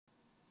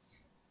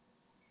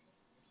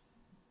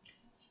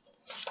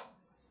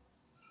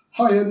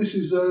Hiya, this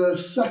is a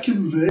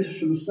second vid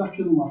for the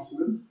second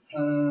lesson.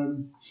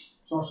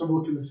 So let's have a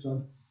look at this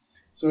then.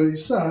 So it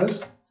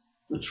says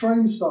the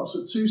train stops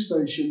at two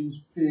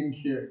stations P and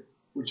Q,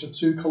 which are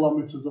 2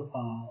 kilometres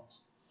apart.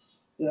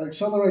 It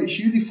accelerates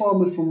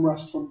uniformly from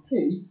rest from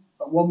P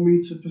at 1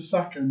 metre per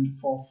second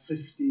for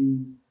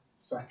 15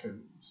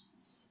 seconds.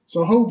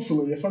 So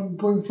hopefully, if I'm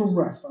going from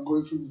rest, I'm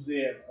going from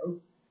 0.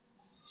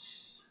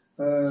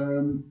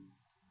 And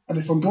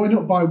if I'm going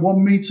up by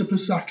 1 metre per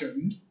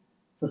second,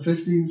 for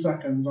 15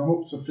 seconds, I'm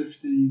up to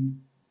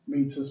 15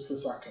 metres per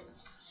second.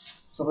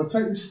 So if I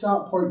take the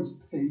start point as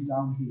P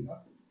down here,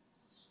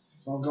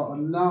 so I've got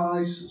a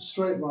nice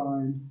straight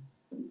line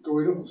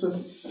going up to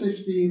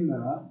 15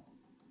 there,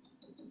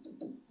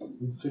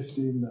 and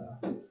 15 there.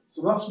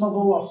 So that's my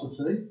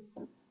velocity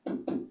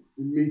in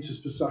metres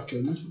per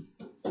second,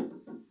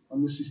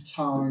 and this is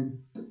time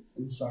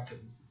in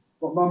seconds.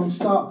 But my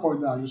start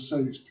point there, I just say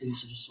it's P,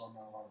 so just so I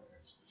know what it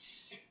is.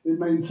 It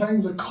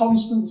maintains a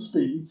constant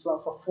speed, so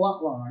that's a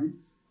flat line,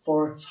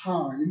 for a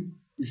time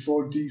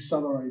before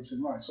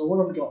decelerating. Right, so what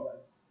have we got then?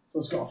 So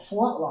it's got a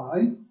flat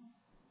line,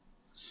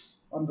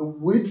 and the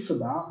width for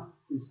that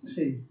is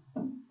t,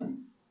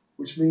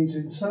 which means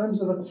in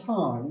terms of a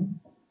time,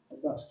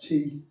 that's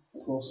t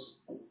plus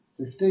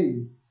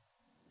 15.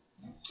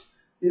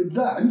 It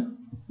then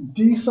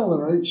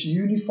decelerates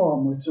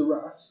uniformly to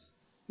rest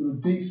with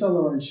a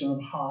deceleration of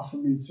 0.5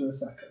 metre a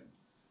second.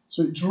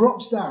 So it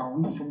drops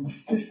down from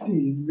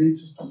 15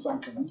 metres per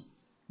second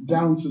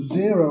down to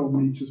 0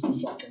 metres per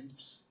second,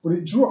 but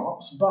it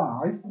drops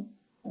by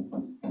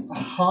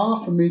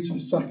 0.5 metre per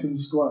second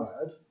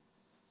squared.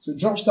 So it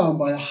drops down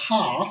by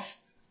 1/2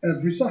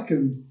 every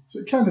second. So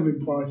it kind of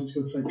implies it's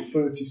going to take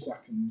 30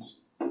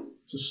 seconds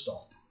to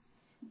stop.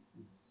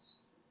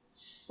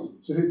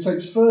 So if it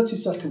takes 30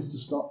 seconds to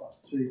stop,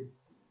 that's t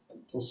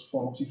plus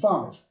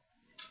 45.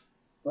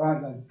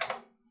 Right then,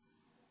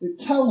 it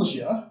tells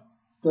you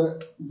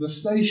that the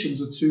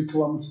stations are 2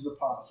 kilometres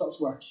apart, so that's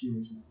where Q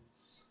is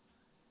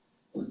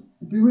now.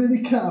 Be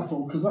really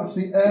careful because that's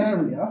the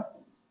area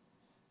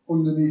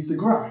underneath the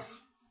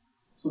graph.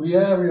 So the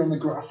area on the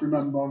graph,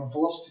 remember, on a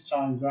velocity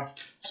time graph,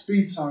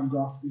 speed time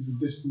graph is the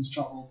distance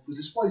travelled, the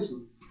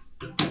displacement.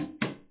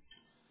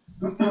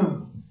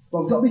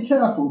 But I've got to be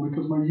careful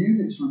because my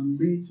units are in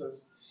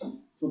metres.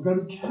 So I've got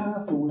to be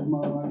careful with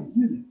my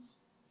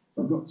units.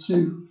 So I've got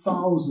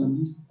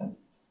 2,000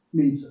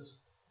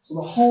 metres. So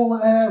the whole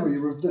area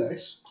of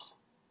this,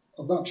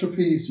 of that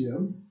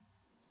trapezium,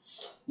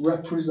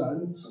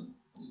 represents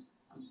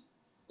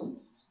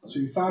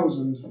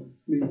 2,000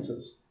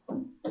 metres.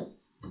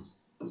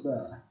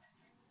 There.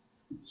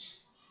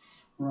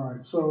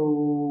 Right,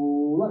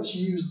 so let's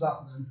use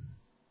that then.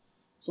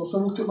 So let's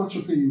have a look at my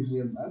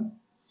trapezium then.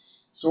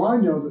 So I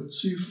know that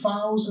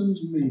 2,000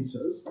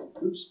 metres,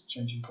 oops,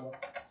 changing colour,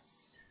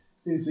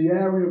 is the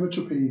area of a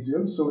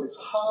trapezium, so it's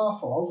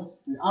half of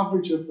the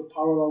average of the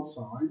parallel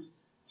sides,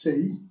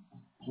 t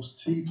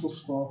plus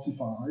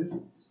 45,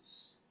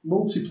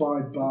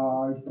 multiplied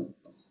by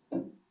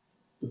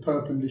the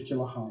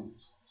perpendicular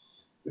height.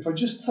 If I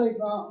just take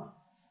that,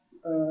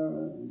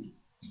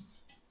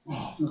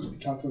 I've not got the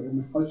calculator in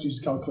there. I'll just use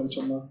the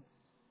calculator on there.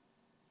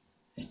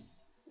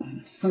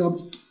 Hang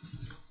on.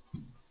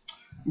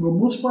 I'm going to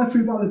multiply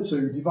through by the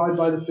 2, divide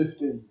by the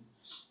 15.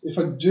 If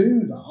I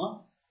do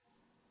that,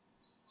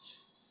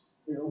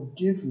 it'll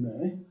give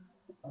me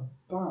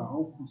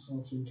about, let's have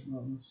a think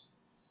about this.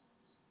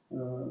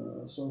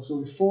 So it's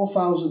going to be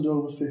 4,000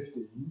 over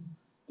 15.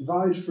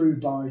 Divide through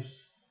by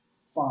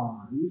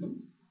 5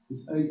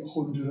 is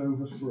 800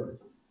 over 3.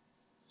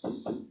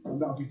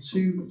 And that'll be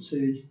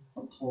 2t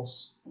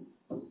plus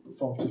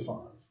 45.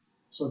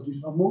 So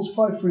I've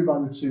multiplied through by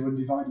the 2 and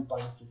divided by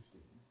the 15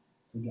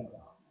 to get that.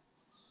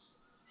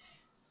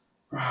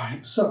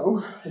 Right,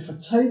 so if I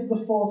take the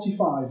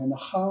 45 and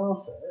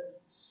half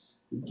it,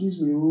 it gives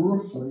me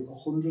roughly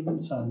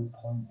 110.8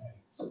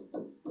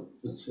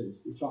 for t,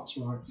 if that's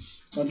right.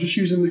 I'm just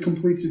using the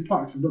completed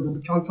packs. I've got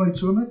the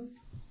calculator on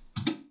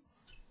it.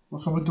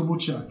 Let's have a double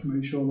check,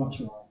 make sure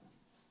that's right.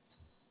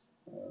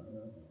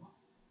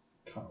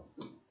 Calc.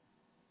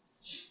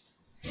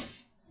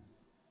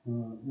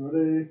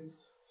 Ready?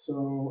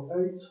 So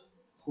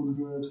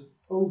 800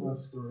 over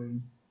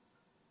 3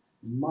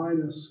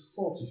 minus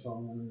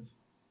 45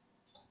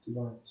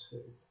 divided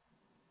 2.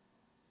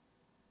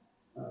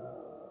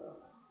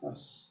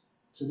 That's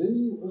to D.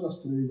 What's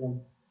that to D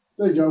then?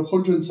 There you go,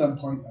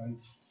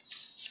 110.8.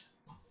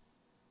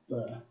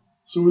 There.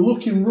 So we're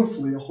looking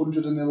roughly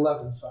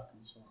 111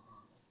 seconds for that.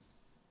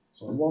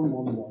 So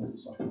 111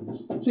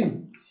 seconds. T.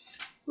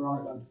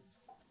 Right then.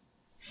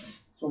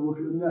 So look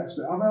at the next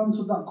bit. Have I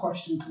answered that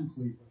question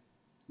completely?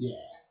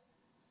 Yeah.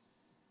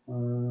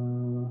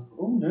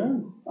 Oh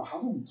no, I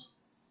haven't.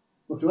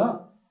 Look at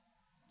that.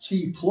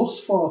 T plus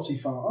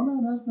 45. Oh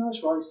no,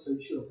 it's right, it's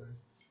T, sure.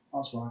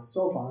 That's right, it's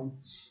all fine.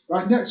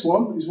 Right, next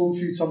one is one for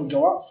you to have a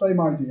go at. Same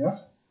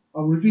idea.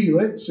 I'll reveal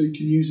it so you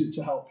can use it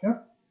to help you.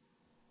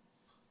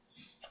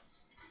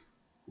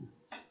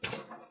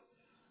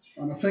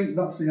 And I think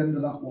that's the end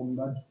of that one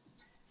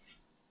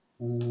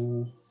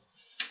then.